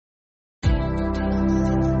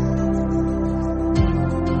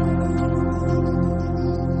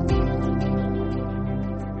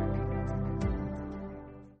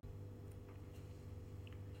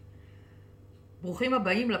ברוכים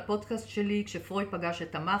הבאים לפודקאסט שלי כשפרויד פגש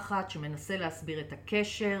את המחט, שמנסה להסביר את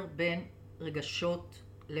הקשר בין רגשות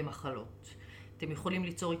למחלות. אתם יכולים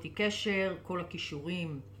ליצור איתי קשר, כל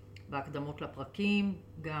הכישורים והקדמות לפרקים,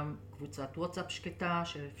 גם קבוצת וואטסאפ שקטה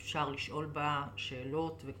שאפשר לשאול בה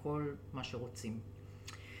שאלות וכל מה שרוצים.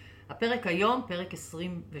 הפרק היום, פרק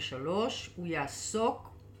 23, הוא יעסוק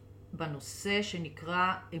בנושא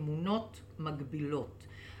שנקרא אמונות מגבילות.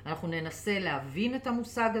 אנחנו ננסה להבין את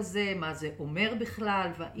המושג הזה, מה זה אומר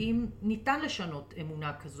בכלל, והאם ניתן לשנות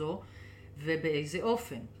אמונה כזו ובאיזה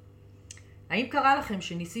אופן. האם קרה לכם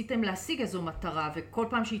שניסיתם להשיג איזו מטרה וכל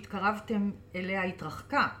פעם שהתקרבתם אליה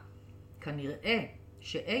התרחקה? כנראה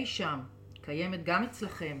שאי שם קיימת גם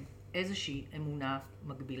אצלכם איזושהי אמונה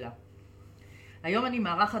מגבילה. היום אני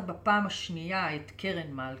מארחת בפעם השנייה את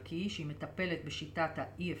קרן מלכי, שהיא מטפלת בשיטת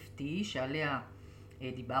ה-EFT, שעליה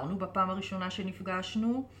דיברנו בפעם הראשונה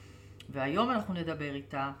שנפגשנו, והיום אנחנו נדבר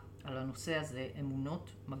איתה על הנושא הזה, אמונות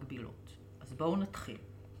מגבילות. אז בואו נתחיל.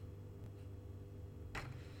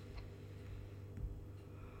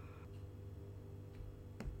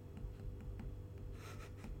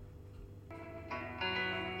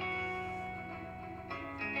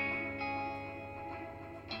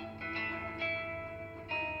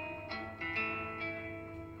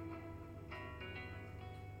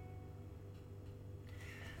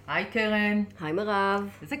 היי קרן. היי מירב.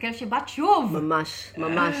 איזה כיף שבאת שוב. ממש,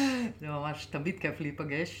 ממש. זה ממש תמיד כיף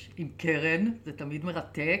להיפגש עם קרן, זה תמיד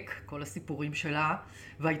מרתק, כל הסיפורים שלה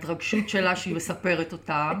וההתרגשות שלה שהיא מספרת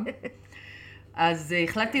אותם. אז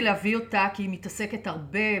החלטתי להביא אותה כי היא מתעסקת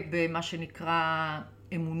הרבה במה שנקרא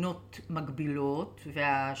אמונות מגבילות,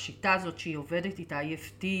 והשיטה הזאת שהיא עובדת איתה,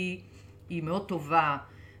 EFT, היא מאוד טובה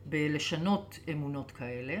בלשנות אמונות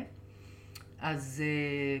כאלה. אז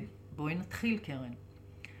בואי נתחיל קרן.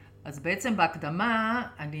 אז בעצם בהקדמה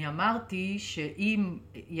אני אמרתי שאם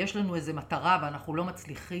יש לנו איזו מטרה ואנחנו לא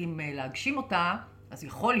מצליחים להגשים אותה, אז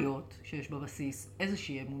יכול להיות שיש בבסיס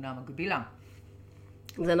איזושהי אמונה מגבילה.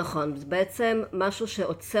 זה נכון, זה בעצם משהו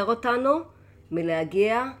שעוצר אותנו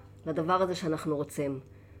מלהגיע לדבר הזה שאנחנו רוצים.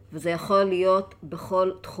 וזה יכול להיות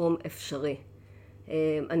בכל תחום אפשרי.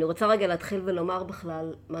 אני רוצה רגע להתחיל ולומר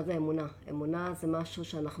בכלל מה זה אמונה. אמונה זה משהו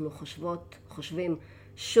שאנחנו חושבים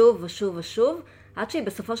שוב ושוב ושוב, עד שהיא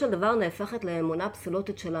בסופו של דבר נהפכת לאמונה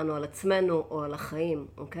אבסולוטית שלנו על עצמנו או על החיים,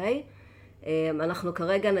 אוקיי? אנחנו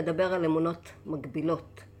כרגע נדבר על אמונות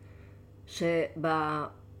מגבילות,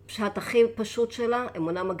 שבפשט הכי פשוט שלה,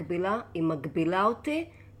 אמונה מגבילה, היא מגבילה אותי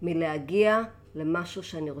מלהגיע למשהו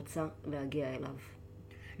שאני רוצה להגיע אליו.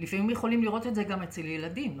 לפעמים יכולים לראות את זה גם אצל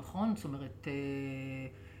ילדים, נכון? זאת אומרת,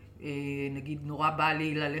 נגיד נורא בא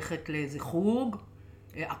לי ללכת לאיזה חוג,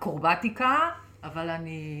 אקרובטיקה, אבל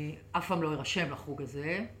אני אף פעם לא ארשם לחוג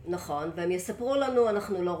הזה. נכון, והם יספרו לנו,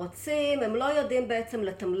 אנחנו לא רוצים, הם לא יודעים בעצם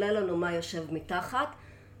לתמלל לנו מה יושב מתחת,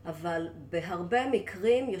 אבל בהרבה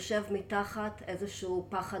מקרים יושב מתחת איזשהו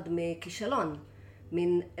פחד מכישלון.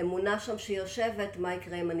 מין אמונה שם שיושבת, מה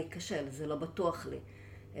יקרה אם אני כשל, זה לא בטוח לי.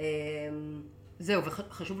 זהו,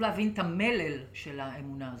 וחשוב להבין את המלל של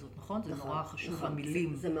האמונה הזאת, נכון? זה נורא חשוב,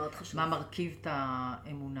 המילים. זה מאוד חשוב. מה מרכיב את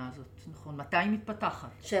האמונה הזאת, נכון? מתי היא מתפתחת?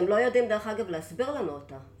 שהם לא יודעים דרך אגב להסביר לנו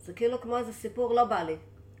אותה. זה כאילו כמו איזה סיפור, לא בא לי.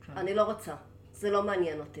 כן. אני לא רוצה. זה לא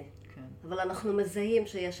מעניין אותי. כן. אבל אנחנו מזהים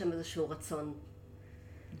שיש שם איזשהו רצון.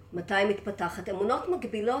 מתי היא מתפתחת? אמונות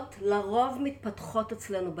מגבילות לרוב מתפתחות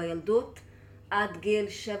אצלנו בילדות, עד גיל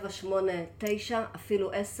 7, 8, 9,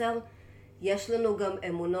 אפילו 10. יש לנו גם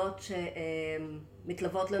אמונות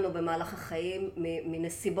שמתלוות לנו במהלך החיים,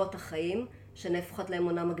 מנסיבות החיים, שנהפכות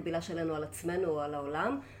לאמונה מגבילה שלנו על עצמנו או על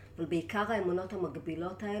העולם, אבל בעיקר האמונות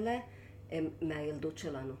המגבילות האלה הן מהילדות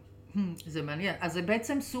שלנו. זה מעניין. אז זה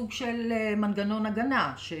בעצם סוג של מנגנון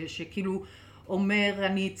הגנה, שכאילו אומר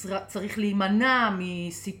אני צריך להימנע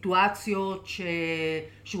מסיטואציות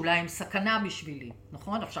שאולי הן סכנה בשבילי,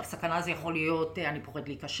 נכון? עכשיו סכנה זה יכול להיות אני פוחד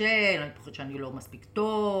להיכשל, אני פוחד שאני לא מספיק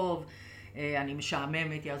טוב, אני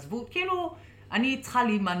משעממת, יעזבו, כאילו אני צריכה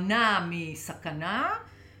להימנע מסכנה,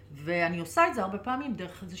 ואני עושה את זה הרבה פעמים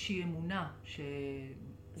דרך איזושהי אמונה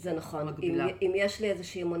זה נכון, מגבילה. אם יש לי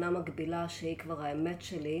איזושהי אמונה מגבילה שהיא כבר האמת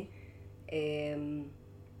שלי,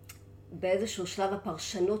 באיזשהו שלב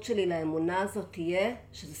הפרשנות שלי לאמונה הזאת תהיה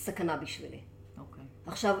שזה סכנה בשבילי. אוקיי.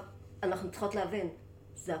 עכשיו, אנחנו צריכות להבין,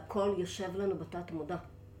 זה הכל יושב לנו בתת מודע.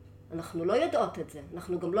 אנחנו לא יודעות את זה,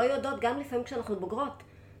 אנחנו גם לא יודעות, גם לפעמים כשאנחנו בוגרות,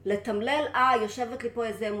 לתמלל, יושבת לי פה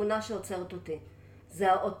איזו אמונה שעוצרת אותי.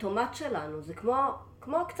 זה האוטומט שלנו, זה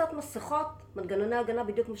כמו קצת מסכות, מנגנוני הגנה,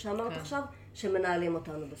 בדיוק כמו שאמרת עכשיו, שמנהלים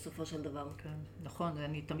אותנו בסופו של דבר. כן, נכון,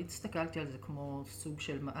 אני תמיד הסתכלתי על זה כמו סוג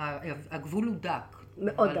של, הגבול הוא דק.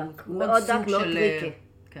 מאוד דק, מאוד דק, מאוד טריקי.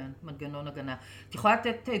 כן, מנגנון הגנה. את יכולה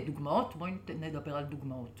לתת דוגמאות? בואי נדבר על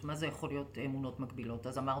דוגמאות. מה זה יכול להיות אמונות מגבילות?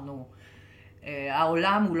 אז אמרנו,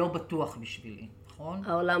 העולם הוא לא בטוח בשבילי, נכון?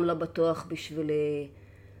 העולם לא בטוח בשבילי.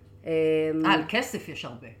 על כסף יש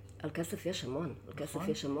הרבה. על כסף יש המון, על כסף נכון.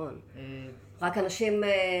 יש המון. רק אנשים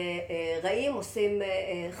רעים עושים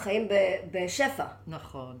חיים בשפע.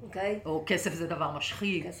 נכון. אוקיי? או כסף זה דבר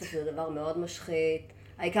משחית. כסף זה דבר מאוד משחית.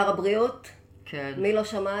 העיקר הבריאות. כן. מי לא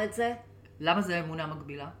שמע את זה? למה זה אמונה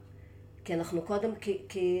מגבילה? כי אנחנו קודם,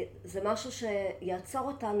 כי זה משהו שיעצור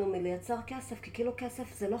אותנו מלייצר כסף, כי כאילו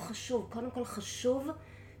כסף זה לא חשוב. קודם כל חשוב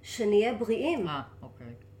שנהיה בריאים.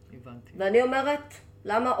 אוקיי, הבנתי. ואני אומרת,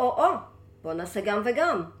 למה או? בוא נעשה גם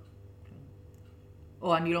וגם.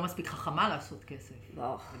 או אני לא מספיק חכמה לעשות כסף.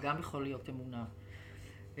 זה גם יכול להיות אמונה.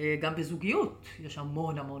 גם בזוגיות יש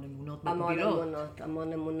המון אמונות מגבילות.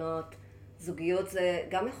 המון אמונות. זוגיות זה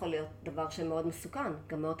גם יכול להיות דבר שמאוד מסוכן.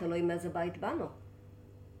 גם מאוד תלוי מאיזה בית באנו.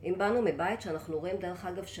 אם באנו מבית שאנחנו רואים דרך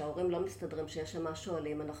אגב שההורים לא מסתדרים, שיש שם משהו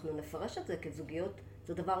אלים, אנחנו נפרש את זה כזוגיות,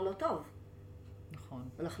 זה דבר לא טוב. נכון.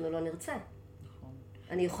 אנחנו לא נרצה. נכון.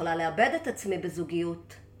 אני יכולה לאבד את עצמי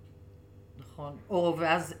בזוגיות. נכון. או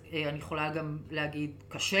ואז אני יכולה גם להגיד,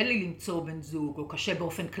 קשה לי למצוא בן זוג, או קשה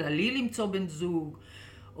באופן כללי למצוא בן זוג,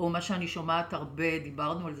 או מה שאני שומעת הרבה,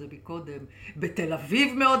 דיברנו על זה מקודם, בתל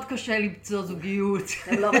אביב מאוד קשה למצוא זוגיות.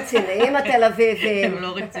 הם לא רציניים התל אביבים. הם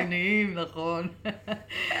לא רציניים, נכון.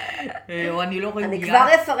 או אני לא ראויה. אני כבר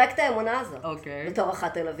אפרק את האמונה הזאת. אוקיי. בתור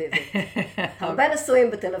אחת תל אביבית. הרבה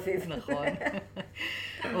נשואים בתל אביב. נכון.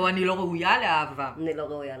 או אני לא ראויה לאהבה. אני לא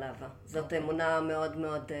ראויה לאהבה. זאת אמונה מאוד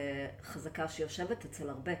מאוד חזקה שיושבת אצל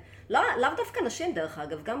הרבה. לאו דווקא נשים דרך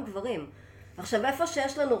אגב, גם גברים. עכשיו איפה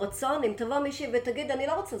שיש לנו רצון, אם תבוא מישהי ותגיד אני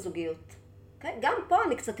לא רוצה זוגיות. Okay? גם פה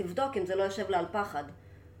אני קצת אבדוק אם זה לא יושב לה על פחד.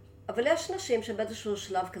 אבל יש נשים שבאיזשהו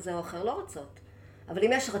שלב כזה או אחר לא רוצות. אבל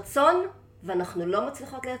אם יש רצון ואנחנו לא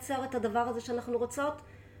מצליחות לייצר את הדבר הזה שאנחנו רוצות,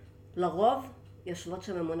 לרוב יושבות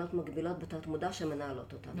שם אמונות מגבילות בתת מודע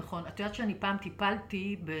שמנהלות אותנו. נכון. את יודעת שאני פעם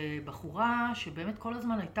טיפלתי בבחורה שבאמת כל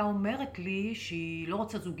הזמן הייתה אומרת לי שהיא לא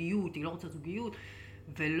רוצה זוגיות, היא לא רוצה זוגיות.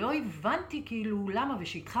 ולא הבנתי כאילו למה,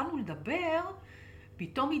 ושהתחלנו לדבר,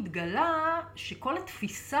 פתאום התגלה שכל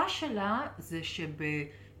התפיסה שלה זה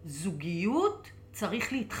שבזוגיות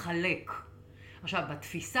צריך להתחלק. עכשיו,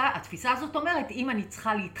 התפיסה הזאת אומרת, אם אני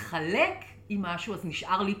צריכה להתחלק עם משהו, אז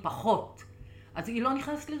נשאר לי פחות. אז היא לא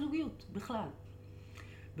נכנסת לזוגיות בכלל.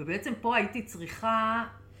 ובעצם פה הייתי צריכה,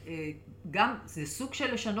 גם זה סוג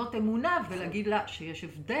של לשנות אמונה ולהגיד לה שיש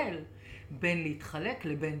הבדל. בין להתחלק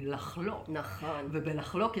לבין לחלוק. נכון.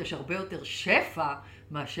 ובלחלוק יש הרבה יותר שפע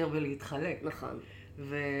מאשר בלהתחלק. נכון.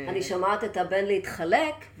 אני שומעת את הבן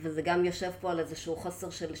להתחלק, וזה גם יושב פה על איזשהו חוסר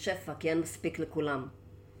של שפע, כי אין מספיק לכולם.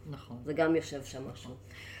 נכון. זה גם יושב שם משהו.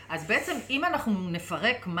 אז בעצם אם אנחנו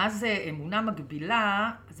נפרק מה זה אמונה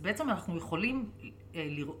מגבילה, אז בעצם אנחנו יכולים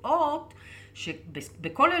לראות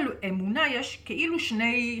שבכל אמונה יש כאילו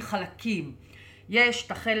שני חלקים. יש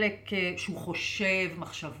את החלק שהוא חושב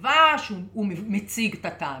מחשבה, שהוא מציג את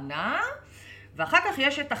הטענה, ואחר כך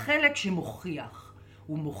יש את החלק שמוכיח.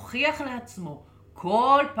 הוא מוכיח לעצמו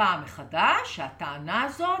כל פעם מחדש שהטענה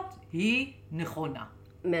הזאת היא נכונה.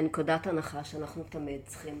 מנקודת הנחה שאנחנו תמיד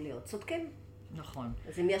צריכים להיות צודקים. נכון.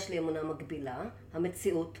 אז אם יש לי אמונה מגבילה,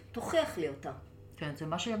 המציאות תוכיח לי אותה. כן, זה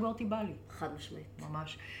מה שיגור אותי בא לי. חד משמעית.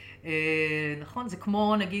 ממש. נכון, זה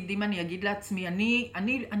כמו נגיד אם אני אגיד לעצמי,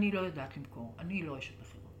 אני לא יודעת למכור, אני לא אשת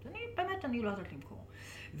מחירות, אני לא יודעת למכור.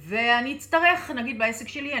 ואני אצטרך, נגיד בעסק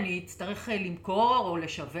שלי, אני אצטרך למכור או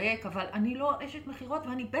לשווק, אבל אני לא אשת מחירות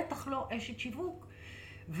ואני בטח לא אשת שיווק.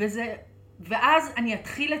 ואז אני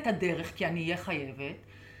אתחיל את הדרך כי אני אהיה חייבת,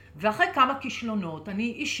 ואחרי כמה כישלונות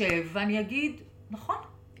אני אשב ואני אגיד, נכון,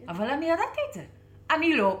 אבל אני ידעתי את זה.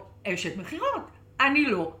 אני לא אשת מחירות, אני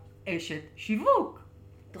לא אשת שיווק.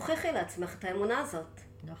 תוכיחי לעצמך את האמונה הזאת.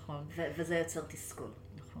 נכון. וזה יוצר תסכול.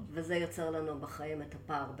 נכון. וזה יוצר לנו בחיים את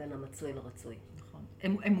הפער בין המצוי לרצוי. נכון.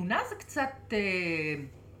 אמונה זה קצת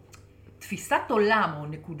תפיסת עולם או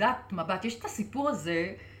נקודת מבט. יש את הסיפור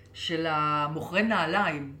הזה של המוכרי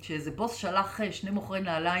נעליים, שאיזה בוס שלח 2 מוכרי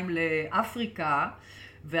נעליים לאפריקה,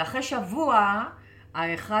 ואחרי שבוע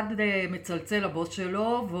האחד מצלצל לבוס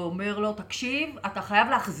שלו ואומר לו, תקשיב, אתה חייב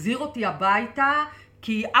להחזיר אותי הביתה,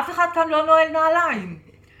 כי אף אחד כאן לא נועל נעליים.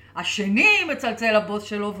 השני מצלצל לבוס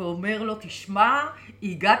שלו ואומר לו, תשמע,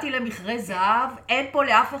 הגעתי למכרה זהב, אין פה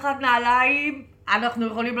לאף אחד נעליים, אנחנו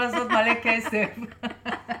יכולים לעשות מלא כסף.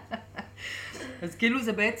 אז כאילו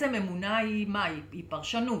זה בעצם אמונה היא מה? היא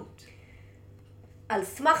פרשנות. על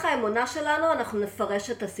סמך האמונה שלנו אנחנו נפרש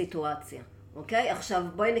את הסיטואציה, אוקיי? עכשיו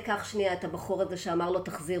בואי ניקח שנייה את הבחור הזה שאמר לו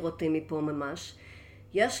תחזיר אותי מפה ממש.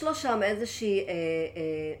 יש לו שם איזושהי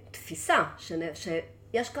תפיסה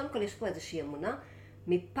יש קודם כל, יש פה איזושהי אמונה,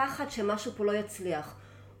 מפחד שמשהו פה לא יצליח.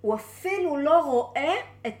 הוא אפילו לא רואה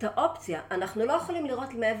את האופציה. אנחנו לא יכולים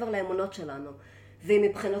לראות מעבר לאמונות שלנו. ואם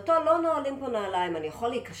מבחינתו לא נועלים פה נעליים, אני יכול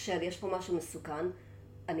להיכשל, יש פה משהו מסוכן,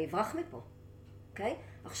 אני אברח מפה. אוקיי?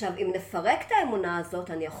 עכשיו, אם נפרק את האמונה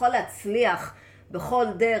הזאת, אני יכול להצליח בכל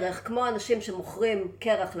דרך, כמו אנשים שמוכרים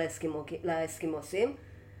קרח לאסקימוסים,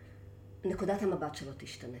 נקודת המבט שלו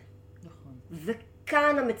תשתנה. נכון.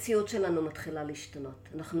 וכאן המציאות שלנו מתחילה להשתנות.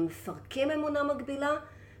 אנחנו מפרקים אמונה מגבילה,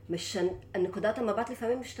 נקודת המבט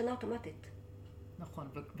לפעמים משתנה אוטומטית. נכון,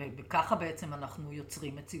 וככה בעצם אנחנו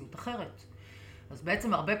יוצרים מציאות אחרת. אז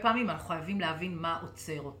בעצם הרבה פעמים אנחנו חייבים להבין מה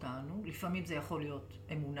עוצר אותנו. לפעמים זה יכול להיות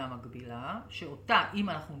אמונה מגבילה, שאותה, אם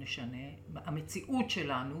אנחנו נשנה, המציאות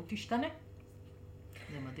שלנו תשתנה.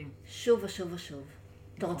 זה מדהים. שוב ושוב ושוב.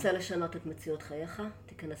 אתה רוצה לשנות את מציאות חייך?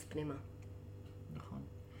 תיכנס פנימה. נכון.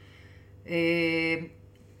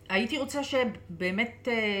 הייתי רוצה שבאמת,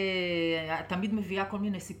 את תמיד מביאה כל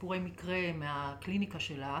מיני סיפורי מקרה מהקליניקה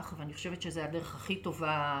שלך, ואני חושבת שזה הדרך הכי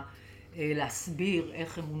טובה להסביר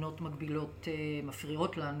איך אמונות מגבילות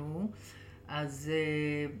מפריעות לנו. אז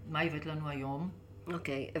מה הבאת לנו היום?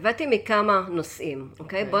 אוקיי, הבאתי מכמה נושאים.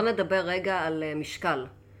 אוקיי? בוא נדבר רגע על משקל.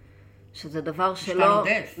 שזה דבר שלא... משקל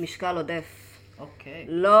עודף. משקל עודף. אוקיי.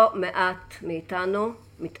 לא מעט מאיתנו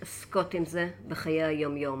מתעסקות עם זה בחיי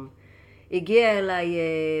היום-יום. הגיעה אליי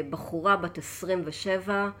בחורה בת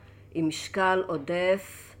 27 עם משקל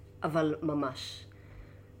עודף, אבל ממש.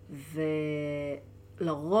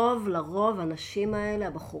 ולרוב הנשים האלה,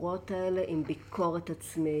 הבחורות האלה, עם ביקורת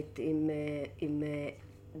עצמית, עם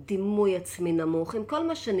דימוי עצמי נמוך, עם כל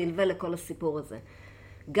מה שנלווה לכל הסיפור הזה.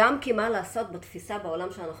 גם כי מה לעשות בתפיסה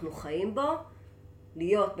בעולם שאנחנו חיים בו,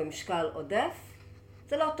 להיות במשקל עודף,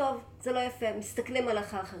 זה לא טוב, זה לא יפה, מסתכלים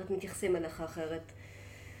עליך אחרת, מתייחסים אליך אחרת.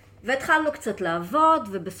 והתחלנו קצת לעבוד,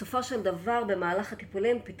 ובסופו של דבר במהלך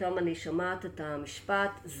הטיפולים פתאום אני שומעת את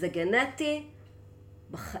המשפט, זה גנטי,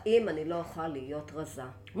 בחיים אני לא אוכל להיות רזה.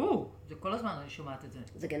 זה כל הזמן אני שומעת את זה.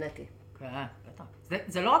 זה גנטי. כן, בטח.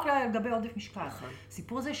 זה לא רק לגבי עודף משקל.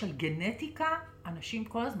 סיפור הזה של גנטיקה, אנשים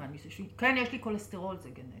כל הזמן, כן, יש לי קולסטרול, זה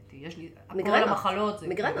גנטי. יש לי, כל המחלות, זה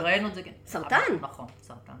מגרנות, זה גנטי. סרטן. נכון,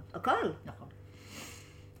 סרטן. הכל. נכון.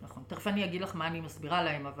 נכון. תכף אני אגיד לך מה אני מסבירה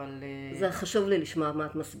להם, אבל... זה חשוב לי לשמוע מה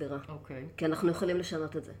את מסבירה. אוקיי. כי אנחנו יכולים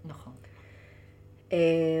לשנות את זה. נכון.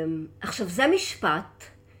 עכשיו, זה משפט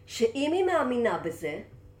שאם היא מאמינה בזה,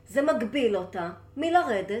 זה מגביל אותה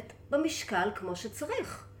מלרדת במשקל כמו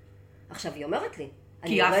שצריך. עכשיו, היא אומרת לי,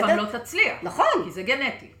 כי אף פעם לא תצליח. נכון. כי זה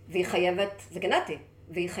גנטי. והיא חייבת, זה גנטי,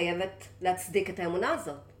 והיא חייבת להצדיק את האמונה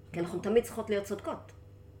הזאת. כי אנחנו תמיד צריכות להיות צודקות.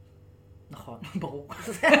 נכון, ברור.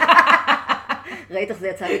 ראית איך זה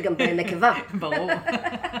יצא לי גם בנקבה. ברור.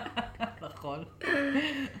 נכון.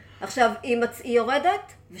 עכשיו, היא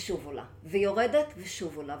יורדת ושוב עולה, והיא יורדת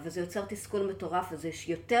ושוב עולה, וזה יוצר תסכול מטורף, וזה יש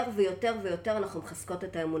יותר ויותר ויותר אנחנו מחזקות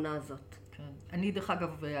את האמונה הזאת. כן. אני דרך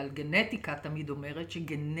אגב על גנטיקה תמיד אומרת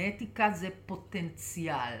שגנטיקה זה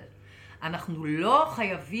פוטנציאל. אנחנו לא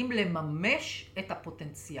חייבים לממש את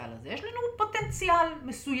הפוטנציאל הזה. יש לנו פוטנציאל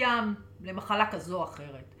מסוים למחלה כזו או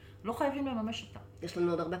אחרת. לא חייבים לממש אותה. יש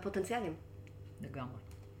לנו עוד הרבה פוטנציאלים. לגמרי.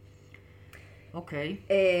 אוקיי.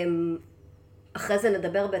 אחרי זה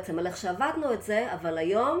נדבר בעצם על איך שעבדנו את זה, אבל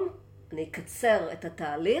היום אני אקצר את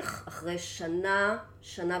התהליך אחרי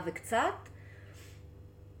שנה וקצת.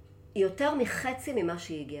 היא יותר מחצי ממה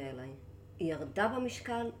שהיא הגיעה אליי. היא ירדה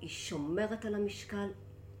במשקל, היא שומרת על המשקל,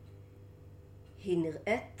 היא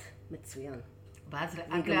נראית מצוין. ואז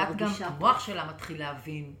לאט גם המוח שלה מתחיל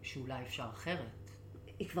להבין שאולי אפשר אחרת.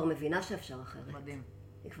 היא כבר מבינה שאפשר אחרת. מדהים.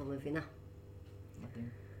 היא כבר מבינה. מדהים.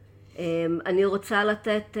 אני רוצה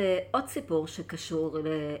לתת עוד סיפור שקשור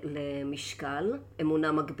למשקל,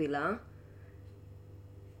 אמונה מגבילה.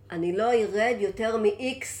 אני לא ארד יותר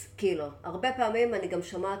מ-X קילו. הרבה פעמים אני גם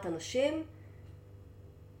שומעת אנשים,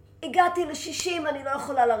 הגעתי ל-60, אני לא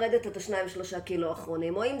יכולה לרדת את ה2-3 קילו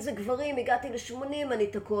האחרונים. או אם זה גברים, הגעתי ל-80, אני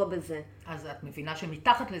תקוע בזה. אז את מבינה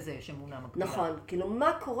שמתחת לזה יש אמונה מגבילה. נכון. כאילו,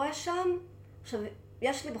 מה קורה שם? עכשיו,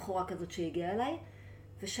 יש לי בחורה כזאת שהגיעה אליי,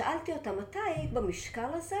 ושאלתי אותה, מתי היית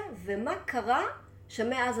במשקל הזה, ומה קרה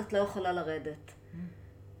שמאז את לא יכולה לרדת?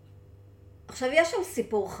 עכשיו, יש שם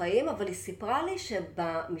סיפור חיים, אבל היא סיפרה לי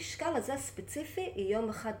שבמשקל הזה ספציפי, היא יום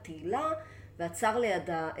אחד תהילה, ועצר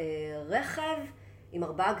לידה רכב עם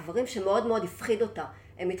 4 גברים שמאוד מאוד הפחיד אותה.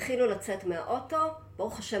 הם התחילו לצאת מהאוטו,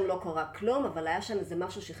 ברוך השם לא קרה כלום, אבל היה שם איזה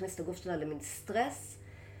משהו שהכניס את הגוף שלה למין סטרס,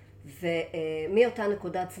 ומאותה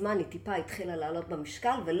נקודת זמן היא טיפה התחילה לעלות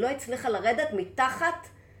במשקל, ולא הצליחה לרדת מתחת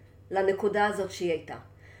לנקודה הזאת שהיא הייתה.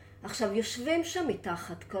 עכשיו, יושבים שם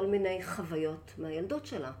מתחת כל מיני חוויות מהילדות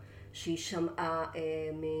שלה. שהיא שמעה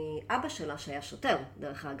מאבא שלה, שהיה שוטר,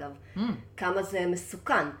 דרך אגב, כמה זה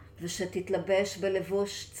מסוכן, ושתתלבש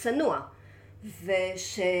בלבוש צנוע,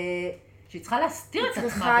 שהיא צריכה להסתיר את עצמה בעצם.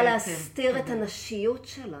 צריכה להסתיר את הנשיות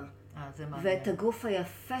שלה, זה מעניין. ואת הגוף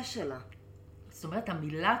היפה שלה. זאת אומרת,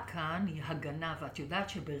 המילה כאן היא הגנה, ואת יודעת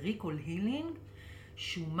שבריקול הילינג,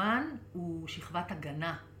 שומן הוא שכבת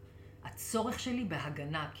הגנה. הצורך שלי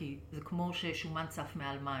בהגנה, כי זה כמו ששומן צף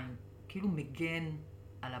מעל מים, כאילו מגן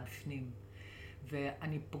על הבפנים.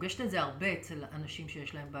 ואני פוגשת את זה הרבה אצל אנשים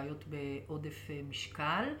שיש להם בעיות בעודף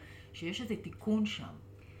משקל, שיש איזה תיקון שם,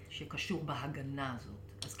 שקשור בהגנה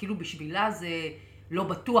הזאת. אז כאילו בשבילה זה לא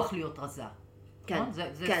בטוח להיות רזה. כן,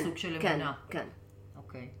 זה כן, סוג של כן, אמונה. כן.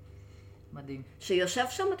 אוקיי, מדהים. שיושב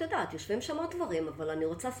שם, את יודעת, יושבים שם עוד דברים, אבל אני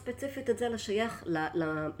רוצה ספציפית את זה לשייך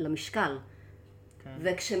למשקל. כן.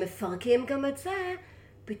 וכשמפרקים גם את זה,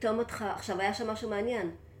 פתאום עכשיו היה שם משהו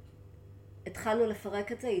מעניין. התחלנו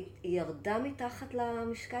לפרק את זה, היא ירדה מתחת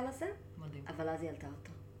למשקל הזה, מדהים. אבל אז היא עלתה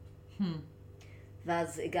אותו.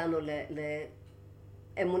 ואז הגענו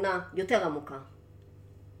לאמונה יותר עמוקה.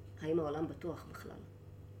 האם העולם בטוח בכלל?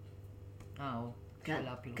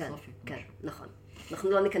 שאלה פילוסופית. כן, נכון. אנחנו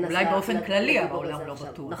לא ניכנס... אולי באופן כללי העולם לא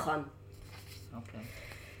בטוח. נכון. אוקיי.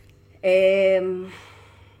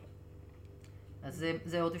 אז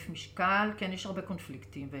זה עודף משקל, כן, יש הרבה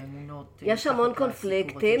קונפליקטים ואמונות. יש המון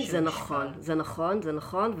קונפליקטים, זה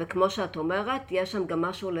נכון, וכמו שאת אומרת, יש שם גם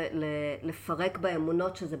משהו לפרק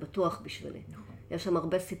באמונות שזה בטוח בשבילי. נכון. יש שם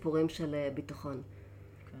הרבה סיפורים של ביטחון.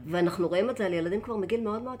 כן. ואנחנו רואים את זה על ילדים כבר מגיל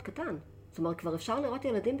מאוד מאוד קטן. זאת אומרת, כבר אפשר לראות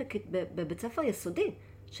ילדים בבית ספר יסודי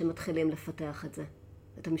שמתחילים לפתח את זה,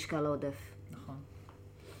 את המשקל העודף. נכון.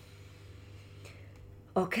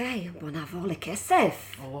 אוקיי, בוא נעבור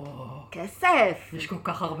לכסף. כסף. יש כל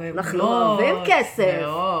כך הרבה אמונות. אנחנו אוהבים כסף.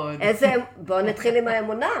 מאוד. בוא נתחיל עם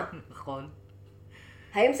האמונה. נכון.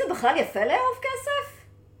 האם זה בכלל יפה לאהוב כסף?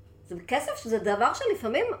 זה כסף שזה דבר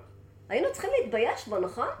שלפעמים היינו צריכים להתבייש בו,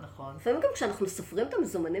 נכון? נכון. לפעמים גם כשאנחנו סופרים את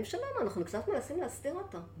המזומנים שלנו, אנחנו קצת מנסים להסתיר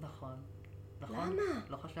אותו. נכון. למה?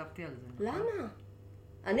 לא חשבתי על זה. למה?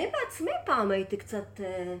 אני בעצמי פעם הייתי קצת...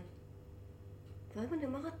 ואני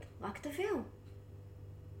אומרת, רק תביאו.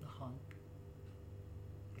 נכון.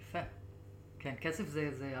 יפה. כן, כסף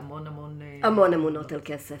זה המון... המון אמונות על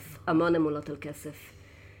כסף. המון אמונות על כסף.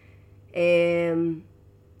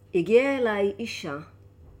 הגיעה אליי אישה,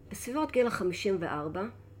 בסביבות גיל ה-54,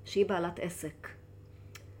 שהיא בעלת עסק.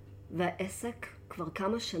 והעסק כבר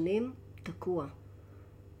כמה שנים תקוע.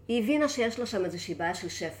 היא הבינה שיש לה שם איזושהי בעיה של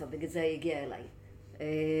שפע, בגלל זה היא הגיעה אליי.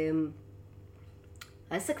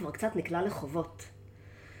 העסק כבר קצת נקלע לחובות.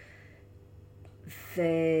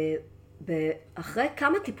 ואחרי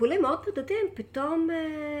כמה טיפולים מאוד בודדים, פתאום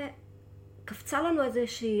קפצה לנו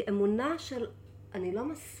איזושהי אמונה של אני לא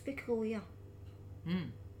מספיק ראויה.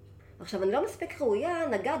 עכשיו, אני לא מספיק ראויה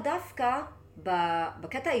נגע דווקא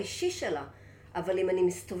בקטע האישי שלה, אבל אם אני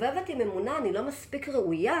מסתובבת עם אמונה אני לא מספיק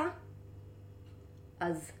ראויה,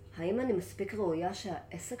 אז האם אני מספיק ראויה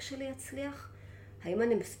שהעסק שלי יצליח? האם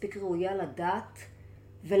אני מספיק ראויה לדעת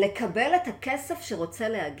ולקבל את הכסף שרוצה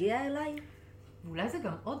להגיע אליי? ואולי זה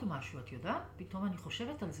גם עוד משהו, את יודעת? פתאום אני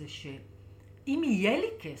חושבת על זה שאם יהיה לי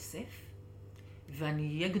כסף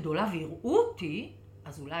ואני אהיה גדולה ויראו אותי,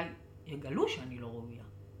 אז אולי יגלו שאני לא ראויה.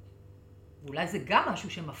 ואולי זה גם משהו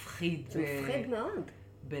שמפחיד. זה מפחיד מאוד.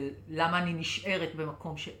 למה אני נשארת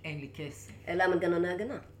במקום שאין לי כסף. אלה המנגנוני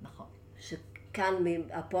הגנה. נכון. שכאן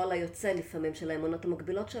הפועל היוצא לפעמים של האמונות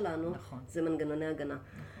המגבילות שלנו, נכון. זה מנגנוני הגנה.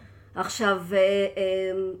 נכון. עכשיו,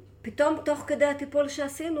 פתאום תוך כדי הטיפול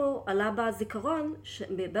שעשינו, עלה בה זיכרון,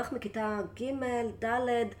 בערך מכיתה ג',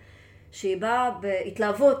 ד', שהיא באה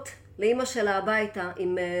בהתלהבות לאמא שלה הביתה,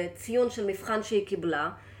 עם ציון של מבחן שהיא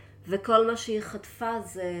קיבלה, וכל מה שהיא חטפה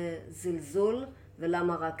זה זלזול,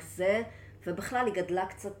 ולמה רק זה, ובכלל היא גדלה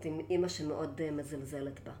קצת עם אמא שמאוד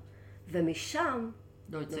מזלזלת בה. ומשם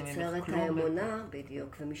נוצרת האמונה,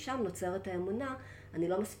 בדיוק, ומשם נוצרת האמונה, אני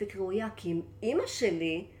לא מספיק ראויה, כי אם אמא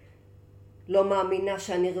שלי לא מאמינה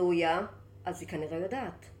שאני ראויה, אז היא כנראה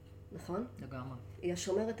יודעת, נכון? לגמרי. היא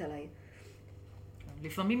השומרת עליי.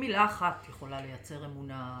 לפעמים מילה אחת יכולה לייצר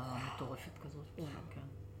אמונה מטורפת כזאת. כן.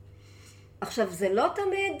 עכשיו, זה לא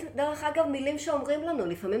תמיד, דרך אגב, מילים שאומרים לנו,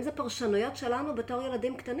 לפעמים זה פרשנויות שלנו בתור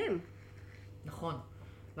ילדים קטנים. נכון.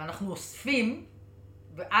 ואנחנו אוספים,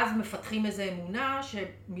 ואז מפתחים איזו אמונה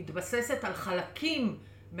שמתבססת על חלקים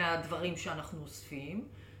מהדברים שאנחנו אוספים,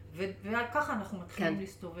 וככה אנחנו מתחילים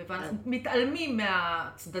להסתובב, ואנחנו מתעלמים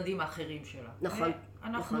מהצדדים האחרים שלה. נכון,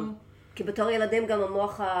 נכון. כי בתור ילדים גם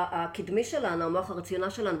המוח הקדמי שלנו, המוח הרציונל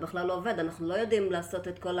שלנו בכלל לא עובד, אנחנו לא יודעים לעשות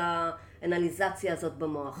את כל האנליזציה הזאת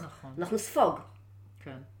במוח. נכון. אנחנו ספוג.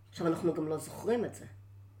 כן. עכשיו אנחנו גם לא זוכרים את זה.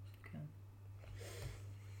 כן.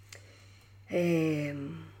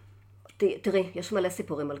 תראי, יש מלא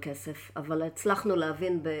סיפורים על כסף, אבל הצלחנו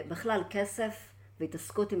להבין בכלל כסף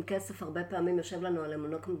והתעסקות עם כסף הרבה פעמים יושב לנו על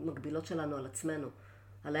אמונות מגבילות שלנו על עצמנו,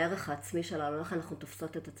 על הערך העצמי שלנו, איך אנחנו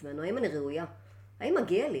תופסות את עצמנו, האם אני ראויה? האם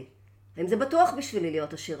מגיע לי? האם זה בטוח בשבילי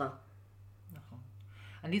להיות עשירה? נכון.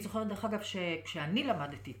 אני זוכרת דרך אגב שכשאני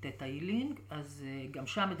למדתי תטא הילינג, אז גם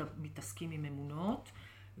שם מתעסקים עם אמונות,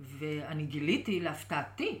 ואני גיליתי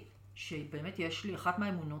להפתעתי שבאמת יש לי, אחת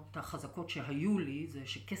מהאמונות החזקות שהיו לי, זה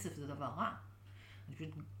שכסף זה דבר רע. אני פשוט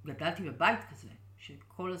גדלתי בבית כזה,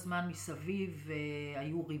 שכל הזמן מסביב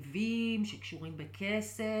היו ריבים שקשורים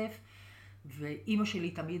בכסף, ואימא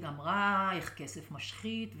שלי תמיד אמרה איך כסף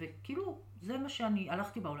משחית, וכאילו זה מה שאני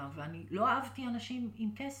הלכתי בעולם, ואני לא אהבתי אנשים עם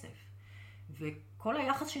כסף. וכל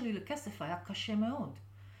היחס שלי לכסף היה קשה מאוד.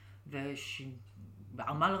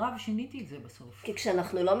 בעמל רב שיניתי את זה בסוף. כי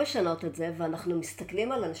כשאנחנו לא משנות את זה, ואנחנו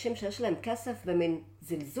מסתכלים על אנשים שיש להם כסף במין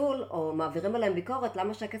זלזול, או מעבירים עליהם ביקורת,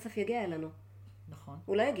 למה שהכסף יגיע אלינו? נכון.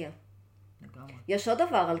 הוא לא יגיע. לגמרי. יש עוד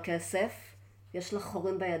דבר על כסף, יש לך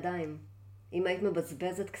חורים בידיים. אם היית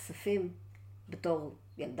מבזבזת כספים, בתור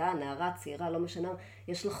ילדה, נערה, צעירה, לא משנה,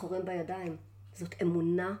 יש לך חורים בידיים. זאת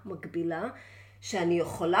אמונה מגבילה, שאני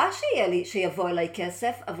יכולה שיבוא אליי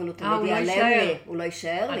כסף, אבל הוא תמיד ייעלם לי. הוא לא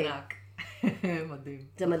יישאר לי. ענק. מדהים.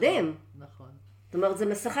 זה מדהים. נכון. זאת אומרת, זה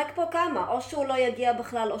משחק פה כמה, או שהוא לא יגיע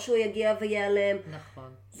בכלל, או שהוא יגיע וייעלם.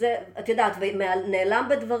 נכון. זה, את יודעת, נעלם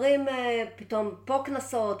בדברים, פתאום פה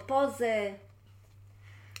כנסות, פה זה...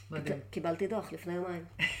 מדהים. קיבלתי דוח לפני יומיים.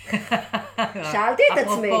 שאלתי את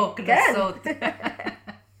עצמי. אפרופו כנסות.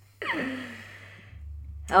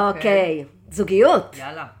 אוקיי, זוגיות.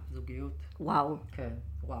 יאללה, זוגיות. וואו. כן,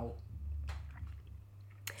 וואו.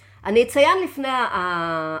 אני אציין לפני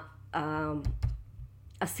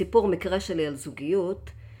הסיפור מקרה שלי על זוגיות,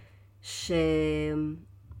 שאני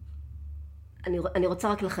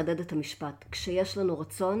רוצה רק לחדד את המשפט. כשיש לנו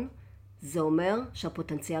רצון, זה אומר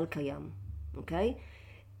שהפוטנציאל קיים, אוקיי?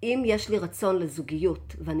 אם יש לי רצון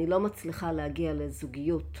לזוגיות, ואני לא מצליחה להגיע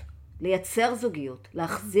לזוגיות, לייצר זוגיות,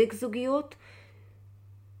 להחזיק זוגיות,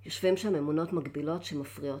 יושבים שם אמונות מגבילות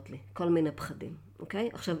שמפריעות לי, כל מיני פחדים, אוקיי?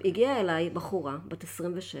 עכשיו, הגיעה אליי בחורה, בת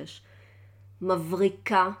 26,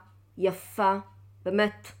 מבריקה, יפה,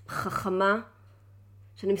 באמת חכמה,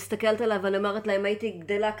 שאני מסתכלת עליה ואני אומרת לה, אם הייתי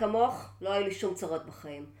גדלה כמוך, לא היה לי שום צרות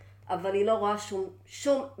בחיים. אבל היא לא רואה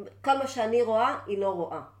שום, כל מה שאני רואה, היא לא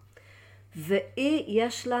רואה. והיא,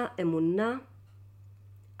 יש לה אמונה,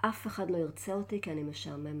 אף אחד לא ירצה אותי כי אני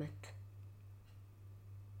משעממת.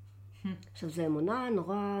 עכשיו, זו אמונה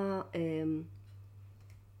נורא,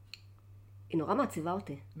 היא נורא מעציבה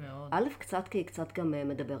אותי. מאוד. א', קצת, כי היא קצת גם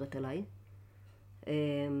מדברת אליי.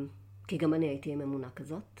 כי גם אני הייתי עם אמונה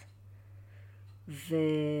כזאת.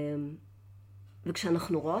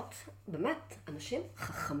 וכשאנחנו רואות, באמת, אנשים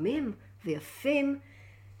חכמים ויפים,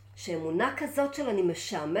 שאמונה כזאת של אני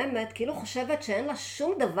משעממת, כאילו חושבת שאין לה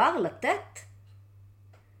שום דבר לתת,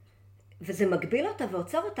 וזה מגביל אותה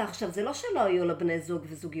ועוצר אותה. עכשיו, זה לא שלא היו לה בני זוג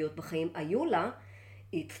וזוגיות בחיים, היו לה,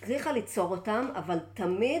 היא הצליחה ליצור אותם, אבל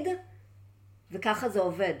תמיד, וככה זה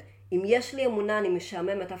עובד, אם יש לי אמונה, אני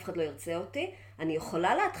משעממת, אף אחד לא ירצה אותי, אני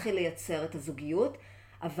יכולה להתחיל לייצר את הזוגיות,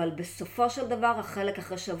 אבל בסופו של דבר, החלק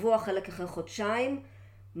אחרי שבוע, החלק אחרי חודשיים,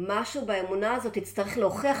 משהו באמונה הזאת יצטרך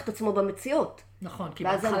להוכיח את עצמו במציאות. נכון, כי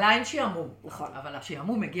בהתחלה אין שיעמום. נכון. אבל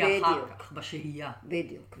השיעמום מגיע אחר כך, בשהייה.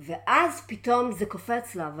 בדיוק. ואז פתאום זה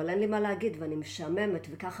קופץ לה, אבל אין לי מה להגיד, ואני משעממת,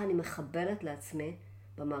 וככה אני מחבלת לעצמי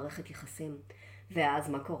במערכת יחסים. ואז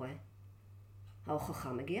מה קורה?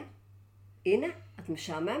 ההוכחה מגיעה. הנה, את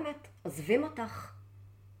משעממת, עזבים אותך.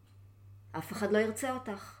 אף אחד לא ירצה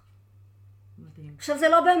אותך. מדהים. עכשיו, זה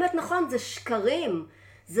לא באמת נכון, זה שקרים.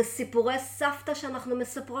 זה סיפורי סבתא שאנחנו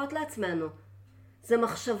מספרות לעצמנו. זה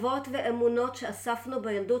מחשבות ואמונות שאספנו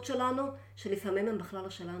בילדות שלנו, שלפעמים הם בכלל לא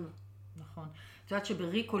שלנו. נכון. את יודעת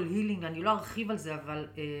שבריקול הילינג, אני לא ארחיב על זה, אבל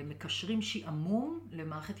מקשרים שעמום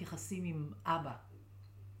למערכת יחסים עם אבא.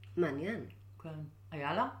 מעניין. כן.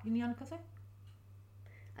 היה לה עניין כזה?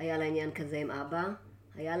 היה לה עניין כזה עם אבא.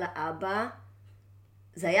 היה לה אבא,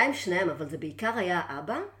 זה היה עם שניהם, אבל זה בעיקר היה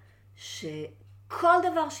אבא, שכל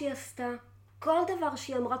דבר שהיא עשתה, כל דבר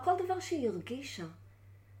שהיא אמרה, כל דבר שהיא הרגישה,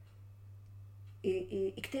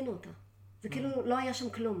 היא הקטינו אותה. זה כאילו לא היה שם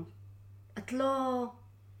כלום. את לא...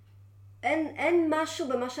 אין משהו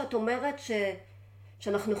במה שאת אומרת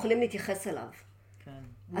שאנחנו יכולים להתייחס אליו. כן.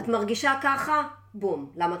 את מרגישה ככה?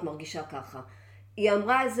 בום. למה את מרגישה ככה? היא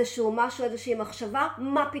אמרה איזשהו משהו, איזושהי מחשבה?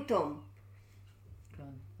 מה פתאום? כן.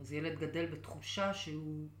 אז ילד גדל בתחושה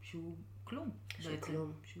שהוא כלום. שהוא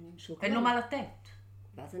כלום. אין לו מה לתת.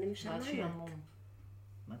 ואז אני משעממת. ואז שיעמום.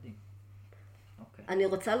 מדהים. אוקיי. אני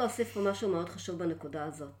רוצה להוסיף פה משהו מאוד חשוב בנקודה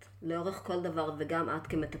הזאת. לאורך כל דבר, וגם את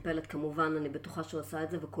כמטפלת כמובן, אני בטוחה שהוא עשה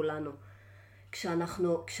את זה וכולנו.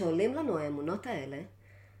 כשעולים לנו האמונות האלה,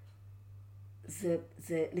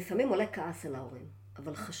 זה לפעמים עולה כעס על ההורים.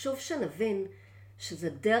 אבל חשוב שנבין שזה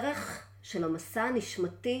דרך של המסע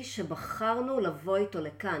הנשמתי שבחרנו לבוא איתו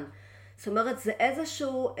לכאן. זאת אומרת, זה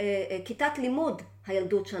איזשהו כיתת לימוד,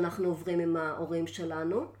 הילדות שאנחנו עוברים עם ההורים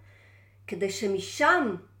שלנו, כדי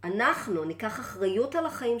שמשם אנחנו ניקח אחריות על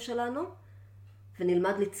החיים שלנו,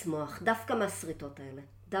 ונלמד לצמוח דווקא מהשריטות האלה,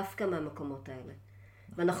 דווקא מהמקומות האלה.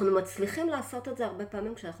 ואנחנו מצליחים לעשות את זה הרבה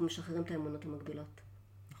פעמים כשאנחנו משחררים את האמונות המגבילות.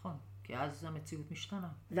 נכון, כי אז המציאות משתנה.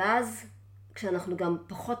 ואז כשאנחנו גם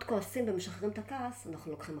פחות כועסים ומשחררים את הכעס,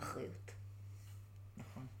 אנחנו לוקחים אחריות.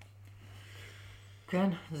 נכון. כן,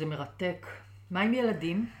 זה מרתק. מה עם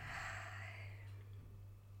ילדים?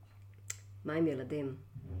 מה עם ילדים?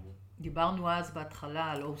 דיברנו אז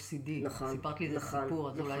בהתחלה על OCD. נכון. סיפרת לי איזה סיפור,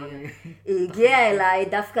 אז אולי... היא הגיעה אליי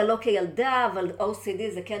דווקא לא כילדה, אבל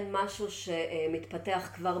OCD זה כן משהו שמתפתח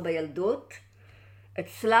כבר בילדות.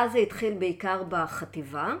 אצלה זה התחיל בעיקר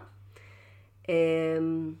בחטיבה.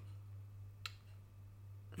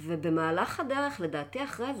 ובמהלך הדרך, לדעתי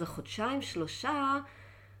אחרי איזה חודשיים, 3,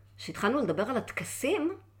 שהתחלנו לדבר על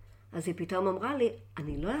הטקסים, אז היא פתאום אמרה לי,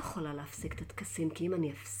 אני לא יכולה להפסיק את הטקסים, כי אם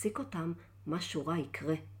אני אפסיק אותם, משהו רע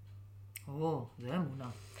יקרה. זה אמונה.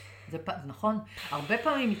 זה נכון, הרבה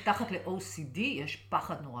פעמים מתחת ל-OCD יש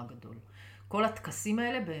פחד נורא גדול. כל הטקסים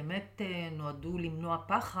האלה באמת נועדו למנוע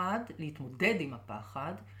פחד, להתמודד עם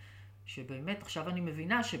הפחד, שבאמת עכשיו אני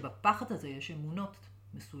מבינה שבפחד הזה יש אמונות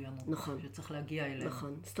מסוימות. נכון. שצריך להגיע אליהן.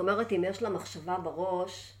 נכון. זאת אומרת, אם יש לה מחשבה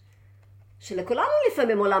בראש, שלכולנו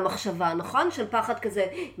לפעמים עולה מחשבה, נכון? של פחד כזה,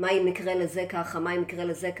 מה אם יקרה לזה ככה, מה אם יקרה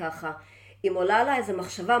לזה ככה. אם עולה לה איזו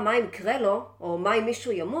מחשבה, מה אם יקרה לו, או מה אם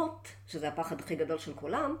מישהו ימות, שזה הפחד הכי גדול של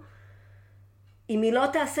כולם, אם היא לא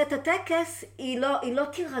תעשה את הטקס, היא לא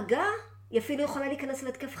תירגע, היא אפילו יכולה להיכנס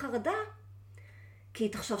להתקף חרדה, כי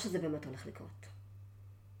היא תחשוב שזה באמת הולך לקרות.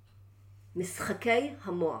 משחקי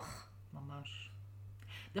המוח. ממש.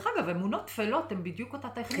 דרך אגב, אמונות תפלות הן בדיוק אותה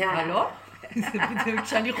טכניקה, לא? זה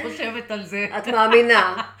כשאני חושבת על זה. את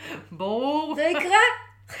מאמינה. ברור. זה יקרה.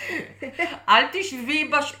 אל תשבי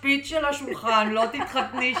בשפיץ של השולחן, לא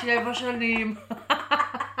תתחתני 7 שנים.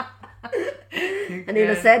 אני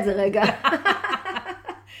אנסה את זה רגע.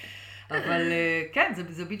 אבל כן,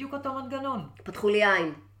 זה בדיוק אותו מנגנון. פתחו לי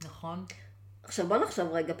עין. נכון. עכשיו בוא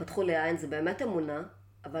נחשוב רגע, פתחו לי עין, זה באמת אמונה,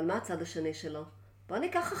 אבל מה הצד השני שלו? בוא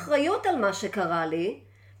ניקח אחריות על מה שקרה לי,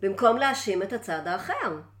 במקום להאשים את הצד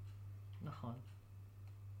האחר. נכון.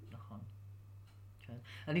 נכון. כן.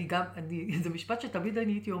 זה משפט שתמיד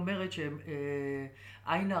אני הייתי אומרת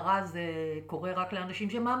שעין הרע זה קורה רק לאנשים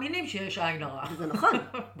שמאמינים שיש עין הרע. זה נכון.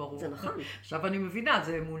 ברור. זה נכון. עכשיו אני מבינה,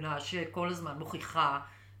 זו אמונה שכל הזמן מוכיחה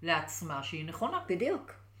לעצמה שהיא נכונה.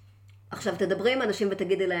 בדיוק. עכשיו תדברי עם אנשים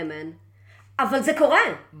ותגידי להם אין. אבל זה קורה.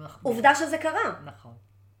 עובדה שזה קרה. נכון.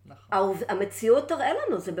 המציאות תראה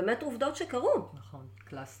לנו, זה באמת עובדות שקרו. נכון,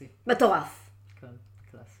 קלאסי. מטורף. כן,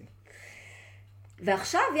 קלאסי.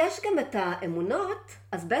 ועכשיו יש גם את האמונות,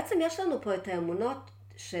 אז בעצם יש לנו פה את האמונות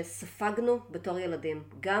שספגנו בתור ילדים,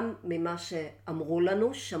 גם ממה שאמרו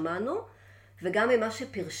לנו, שמענו, וגם ממה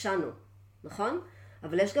שפרשנו, נכון?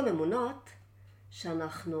 אבל יש גם אמונות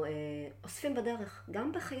שאנחנו אוספים בדרך,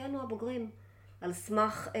 גם בחיינו הבוגרים, על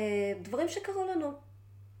סמך דברים שקרו לנו.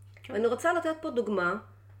 כן. ואני רוצה לתת פה דוגמה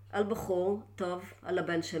על בחור טוב, על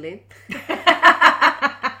הבן שלי.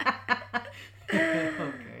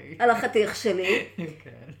 על החתיך שלי,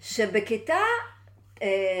 שבכיתה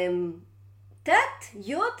ט',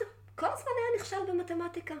 י', כל הזמן היה נכשל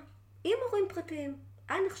במתמטיקה. עם מורים פרטיים.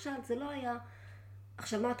 היה נכשל, זה לא היה.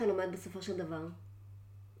 עכשיו מה אתה לומד בסופו של דבר?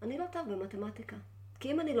 אני לא טוב במתמטיקה.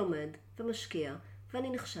 כי אם אני לומד ומשקיע ואני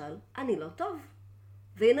נכשל, אני לא טוב.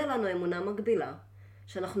 והנה לנו אמונה מגבילה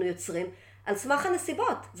שאנחנו יוצרים על סמך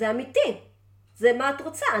הנסיבות. זה אמיתי. זה מה את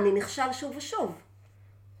רוצה. אני נכשל שוב ושוב.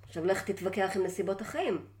 עכשיו לך תתווכח עם נסיבות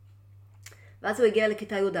החיים. ואז הוא הגיע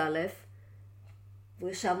לכיתה י"א, והוא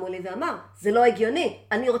ישב מולי ואמר, זה לא הגיוני,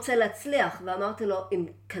 אני רוצה להצליח. ואמרתי לו, עם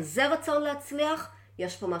כזה רצון להצליח,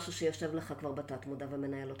 יש פה משהו שיושב לך כבר בתת מודע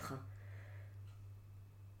ומנהל אותך.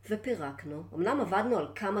 ופירקנו, אמנם עבדנו על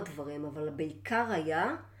כמה דברים, אבל בעיקר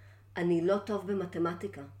היה, אני לא טוב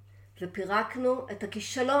במתמטיקה. ופירקנו את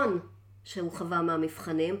הכישלון שהוא חווה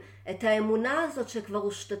מהמבחנים, את האמונה הזאת שכבר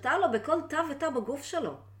הושתתה לו בכל תא ותא בגוף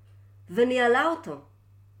שלו, וניהלה אותו.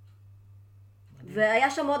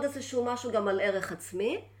 והיה שם עוד איזשהו משהו גם על ערך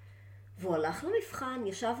עצמי, והוא הלך למבחן,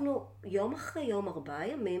 ישבנו יום אחרי יום, 4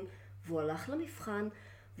 ימים, והוא הלך למבחן,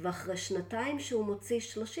 ואחרי שנתיים שהוא מוציא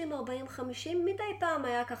 30, 40, 50, מדי פעם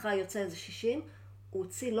היה ככה יוצא איזה 60, הוא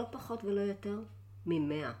הוציא לא פחות ולא יותר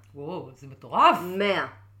מ-100. וואו, זה מטורף. 100.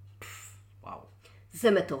 וואו.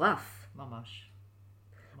 זה מטורף. ממש.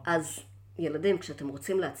 אז ילדים, כשאתם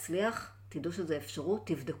רוצים להצליח, תדעו שזה אפשרות,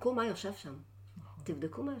 תבדקו מה יושב שם.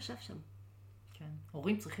 תבדקו מה יושב שם. כן.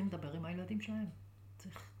 הורים צריכים לדבר עם הילדים שלהם.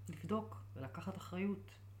 צריך לבדוק ולקחת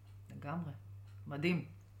אחריות. לגמרי. מדהים.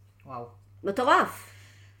 וואו. מטורף.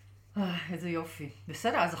 איזה יופי.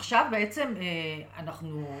 בסדר, אז עכשיו בעצם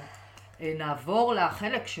אנחנו נעבור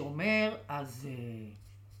לחלק שאומר, אז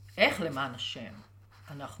איך למען השם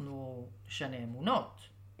אנחנו נשנה אמונות?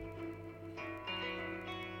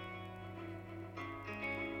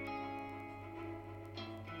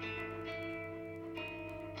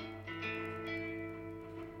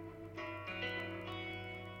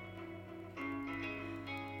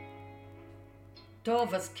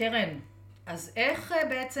 טוב, אז קרן, אז איך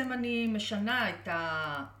בעצם אני משנה את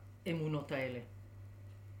האמונות האלה?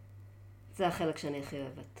 זה החלק שאני הכי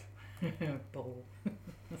אוהבת. ברור.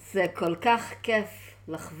 זה כל כך כיף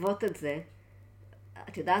לחוות את זה.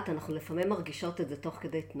 את יודעת, אנחנו לפעמים מרגישות את זה תוך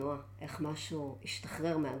כדי תנועה, איך משהו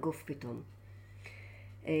השתחרר מהגוף פתאום.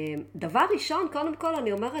 דבר ראשון, קודם כל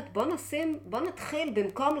אני אומרת, בוא נתחיל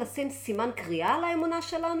במקום לשים סימן קריאה על האמונה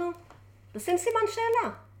שלנו, לשים סימן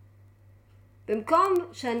שאלה. במקום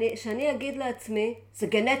שאני אגיד לעצמי, זה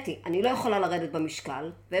גנטי, אני לא יכולה לרדת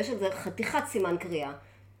במשקל, ויש את זה חתיכת סימן קריאה,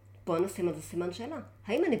 בוא נשים על זה סימן שאלה.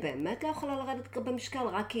 האם אני באמת לא יכולה לרדת במשקל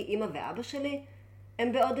רק כי אמא ואבא שלי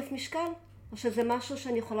הם בעודף משקל? או שזה משהו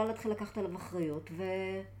שאני יכולה להתחיל לקחת עליו אחריות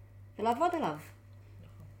ולעבוד עליו?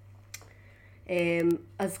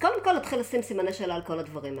 אז קודם כל להתחיל לשים סימני שאלה על כל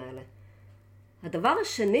הדברים האלה. הדבר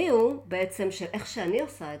השני הוא בעצם שאיך שאני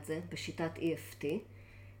עושה את זה בשיטת EFT,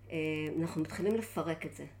 אנחנו מתחילים לפרק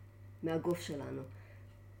את זה מהגוף שלנו.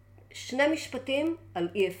 2 משפטים על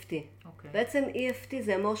EFT. בעצם EFT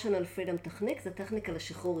זה Emotional Freedom Technique, זה טכניקה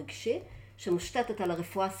לשחרור רגשי, שמושתתת על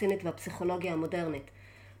הרפואה הסינית והפסיכולוגיה המודרנית.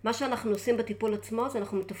 מה שאנחנו עושים בטיפול עצמו, זה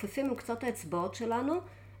אנחנו מתופפים עם קצות האצבעות שלנו,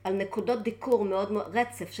 על נקודות דיקור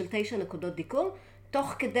רצף של 9 נקודות דיקור,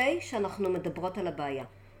 תוך כדי שאנחנו מדברות על הבעיה.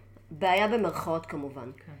 בעיה במרכאות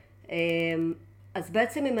כמובן. אז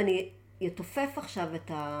בעצם אם אני יתופף עכשיו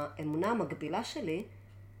את האמונה המגבילה שלי,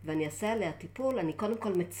 ואני אעשה עליה טיפול, אני קודם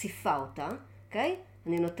כל מציפה אותה, אוקיי?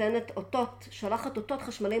 אני נותנת אותות, שולחת אותות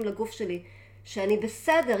חשמליים לגוף שלי, שאני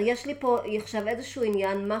בסדר, יש לי פה עכשיו איזשהו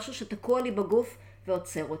עניין, משהו שתקוע לי בגוף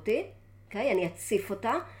ועוצר אותי, אוקיי? אני אציף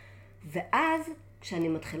אותה, ואז כשאני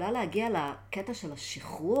מתחילה להגיע לקטע של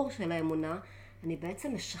השחרור של האמונה, אני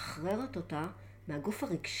בעצם משחררת אותה מהגוף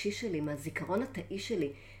הרגשי שלי, מהזיכרון התאי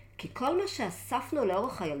שלי, כי כל מה שאספנו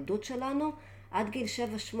לאורך הילדות שלנו, עד גיל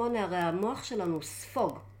 7-8, הרי המוח שלנו הוא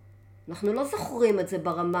ספוג. אנחנו לא זוכרים את זה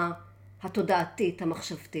ברמה התודעתית,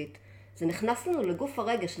 המחשבתית. זה נכנס לנו לגוף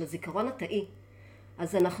הרגש, לזיכרון התאי.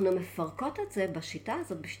 אז אנחנו מפרקות את זה בשיטה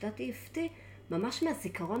הזאת, בשיטת EFT, ממש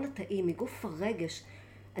מהזיכרון התאי, מגוף הרגש.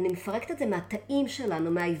 אני מפרקת את זה מהתאים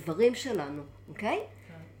שלנו, מהאיברים שלנו, אוקיי?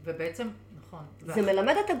 כן. ובעצם, נכון. זה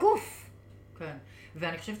מלמד את הגוף. כן.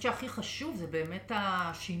 ואני חושבת שהכי חשוב זה באמת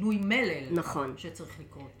השינוי מלל. נכון. שצריך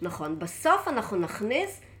לקרות. נכון. בסוף אנחנו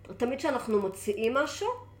נכניס, תמיד שאנחנו מוציאים משהו,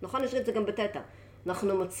 נכון? יש את זה גם בטטה.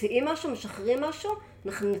 אנחנו מוציאים משהו, משחררים משהו,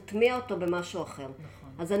 אנחנו נטמיע אותו במשהו אחר. נכון.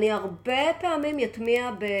 אז אני הרבה פעמים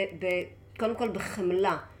יטמיע קודם כל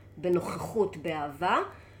בחמלה, בנוכחות, באהבה,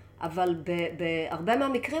 אבל בהרבה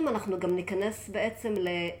מהמקרים אנחנו גם ניכנס בעצם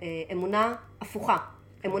לאמונה הפוכה,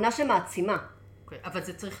 אמונה שמעצימה. אוקיי, אבל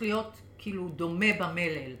זה צריך להיות כאילו דומה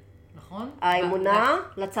במלל, נכון? האמונה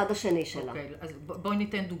לצד השני שלה. אוקיי, אז בואי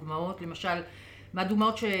ניתן דוגמאות, למשל,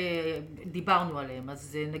 מהדוגמאות שדיברנו עליהן,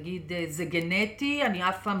 אז נגיד זה גנטי, אני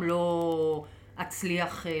אף פעם לא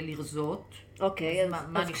אצליח לרזות. אוקיי,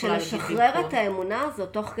 אז כשנשחרר את האמונה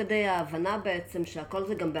הזאת, תוך כדי ההבנה בעצם שהכל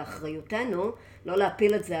זה גם באחריותנו, לא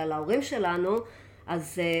להפיל את זה על ההורים שלנו,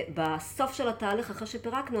 אז בסוף של התהליך, אחרי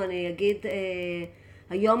שפירקנו, אני אגיד,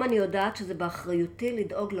 היום אני יודעת שזה באחריותי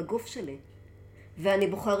לדאוג לגוף שלי, ואני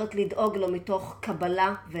בוחרת לדאוג לו מתוך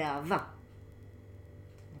קבלה ואהבה.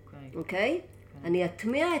 אוקיי? אני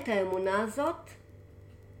אטמיע את האמונה הזאת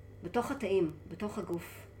בתוך התאים, בתוך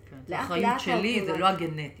הגוף. זה האחריות שלי, זה לא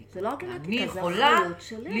הגנטיקה. זה לא הגנטיקה, אני יכולה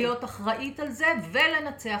להיות אחראית על זה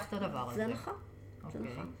ולנצח את הדבר הזה. זה נכון, זה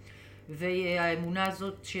נכון. והאמונה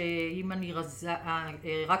הזאת שאם אני רזה,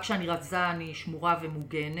 רק כשאני רזה אני שמורה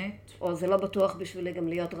ומוגנת. או זה לא בטוח בשבילי גם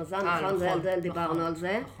להיות רזה, נכון? זה דיברנו על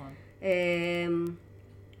זה. נכון.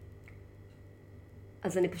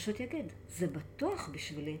 אז אני פשוט אגיד, זה בטוח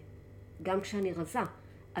בשבילי, גם כשאני רזה.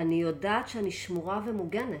 אני יודעת שאני שמורה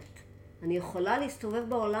ומוגנת. אני יכולה להסתובב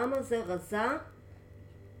בעולם הזה רזה,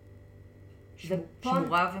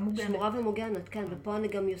 שמורה ומוגנת. שמורה ומוגנת, כן. ופה אני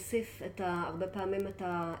גם יוסיף הרבה פעמים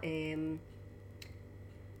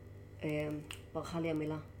ברכה לי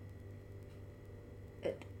המילה.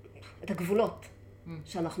 את הגבולות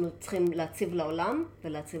שאנחנו צריכים להציב לעולם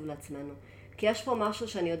ולהציב לעצמנו. כי יש פה משהו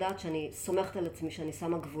שאני יודעת שאני סומכת על עצמי, שאני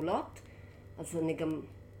שמה גבולות, אז אני גם,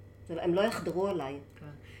 הם לא יחדרו עליי. כן.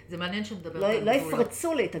 זה מעניין שמדבר על גבולות. לא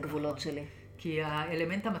יפרצו לי את הגבולות שלי. כי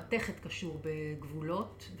האלמנט המתכת קשור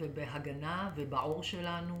בגבולות ובהגנה ובעור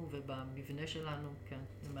שלנו ובמבנה שלנו, כן,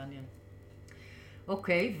 זה מעניין.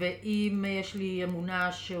 אוקיי, ואם יש לי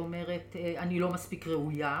אמונה שאומרת אני לא מספיק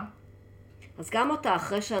ראויה, אז גם אותה,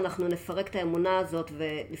 אחרי שאנחנו נפרק את האמונה הזאת,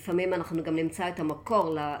 ולפעמים אנחנו גם נמצא את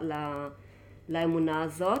המקור לאמונה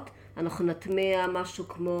הזאת, אנחנו נטמיע משהו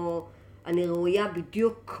כמו, אני ראויה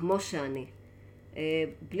בדיוק כמו שאני.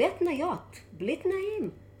 בלי התניות, בלי תנאים.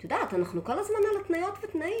 את יודעת, אנחנו כל הזמן על התניות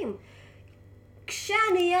ותנאים.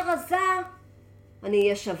 כשאני אהיה רזה, אני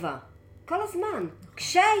אהיה שווה. כל הזמן.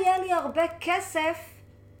 כשיהיה לי הרבה כסף,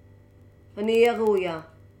 אני אהיה ראויה.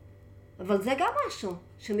 אבל זה גם משהו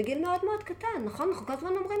שמגיל מאוד מאוד קטן, נכון? אנחנו כל הזמן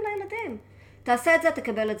אומרים לילדים, תעשה את זה,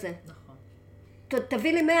 תקבל את זה. נכון.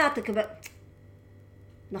 תביא לי 100, תקבל.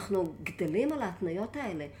 אנחנו גדלים על ההתניות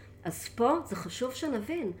האלה. אז פה זה חשוב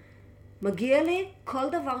שנבין. מגיע לי כל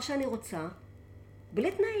דבר שאני רוצה,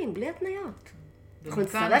 בלי תנאים, בלי התניות. אנחנו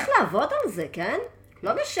נצטרך לעבוד על זה, כן?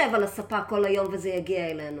 לא נשב על הספה כל היום וזה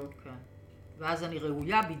יגיע אלינו. כן. ואז אני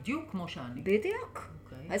ראויה בדיוק כמו שאני. בדיוק.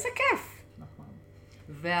 איזה כיף. נכון.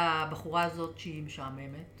 והבחורה הזאת שהיא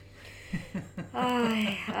משעממת.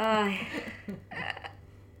 איי.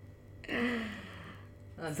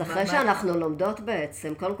 אז אחרי שאנחנו לומדות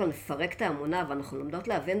בעצם, קודם כל נפרק את האמונה, ואנחנו לומדות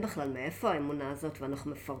להבין בכלל מאיפה האמונה הזאת,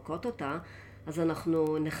 ואנחנו מפרקות אותה, אז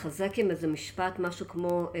אנחנו נחזק עם איזה משפט, משהו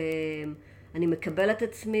כמו, אני מקבלת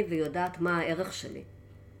עצמי ויודעת מה הערך שלי,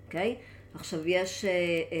 אוקיי? עכשיו יש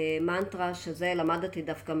מנטרה שזה למדתי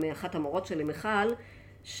דווקא מאחת המורות שלי, מיכל,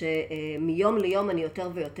 שמיום ליום אני יותר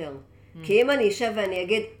ויותר. כי אם אני אשב ואני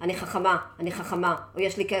אגיד, אני חכמה, או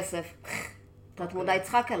יש לי כסף, אתה תמודה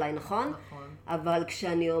יצחק עליי, נכון? נכון. אבל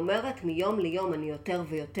כשאני אומרת מיום ליום אני יותר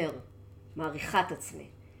ויותר, מעריכה את עצמי,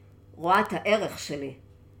 רואה את הערך שלי,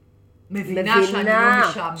 מבינה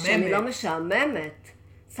שאני לא משעממת,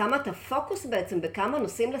 שמה את הפוקוס בעצם בכמה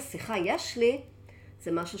נושאים לשיחה יש לי,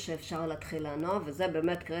 זה משהו שאפשר להתחיל לענוע, וזה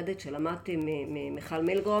באמת קרדיט שלמדתי ממיכל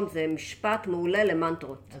מילגרום, זה משפט מעולה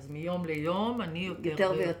למנטרות. אז מיום ליום אני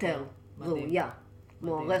יותר ויותר, ראויה,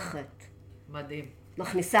 מוערכת. מדהים.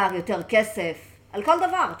 מכניסה יותר כסף, על כל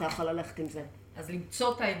דבר אתה יכול ללכת עם זה. אז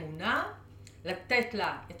למצוא את האמונה, לתת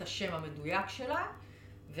לה את השם המדויק שלה,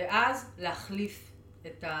 ואז להחליף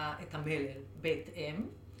את המלל בהתאם.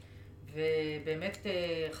 ובאמת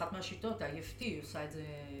אחת מהשיטות, ה-EFT, היא עושה את זה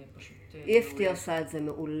פשוט EFT עושה את זה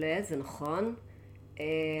מעולה, זה נכון.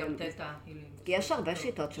 גם תטא. יש הרבה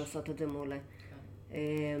שיטות שעושות את זה מעולה.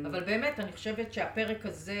 אבל באמת אני חושבת שהפרק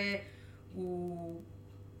הזה הוא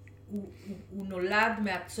נולד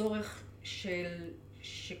מהצורך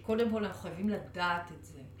שקודם כל אנחנו חייבים לדעת את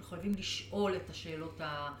זה. אנחנו חייבים לשאול את השאלות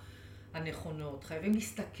הנכונות. חייבים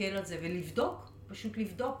להסתכל על זה ולבדוק. פשוט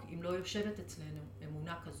לבדוק אם לא יושבת אצלנו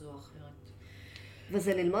אמונה כזו או אחרת.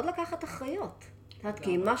 וזה ללמוד לקחת אחריות.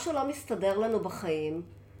 כי אם משהו לא מסתדר לנו בחיים,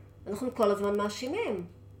 אנחנו כל הזמן מאשימים.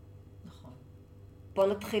 נכון. בוא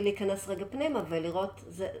נתחיל להיכנס רגע פנימה ולראות,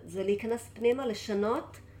 זה להיכנס פנימה,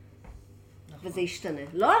 לשנות, נכון. וזה ישתנה.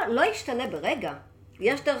 לא ישתנה ברגע.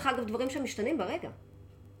 יש דרך אגב דברים שמשתנים ברגע.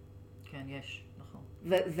 כן, יש, נכון.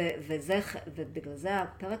 ובגלל זה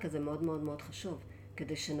הפרק הזה מאוד מאוד מאוד חשוב.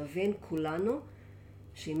 כדי שנבין כולנו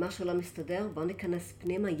שאם משהו לא מסתדר, בואו ניכנס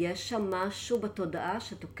פנימה, יש שם משהו בתודעה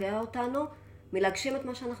שתוקע אותנו מלהגשים את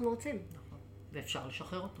מה שאנחנו רוצים. נכון, ואפשר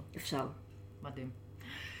לשחרר אותו. אפשר. מדהים.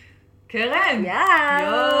 קרן!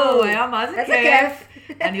 יואו! היה מה זה כיף!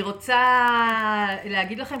 אני רוצה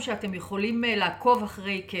להגיד לכם שאתם יכולים לעקוב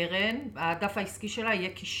אחרי קרן. הדף העסקי שלה יהיה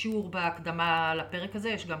קישור בהקדמה לפרק הזה,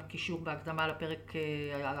 יש גם קישור בהקדמה לפרק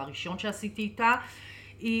הראשון שעשיתי איתה.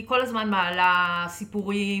 היא כל הזמן מעלה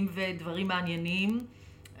סיפורים ודברים מעניינים,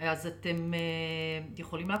 אז אתם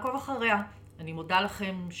יכולים לעקוב אחריה. אני מודה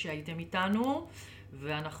לכם שהייתם איתנו,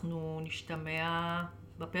 ואנחנו נשתמע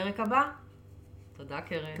בפרק הבא. תודה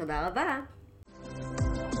קרן. תודה רבה.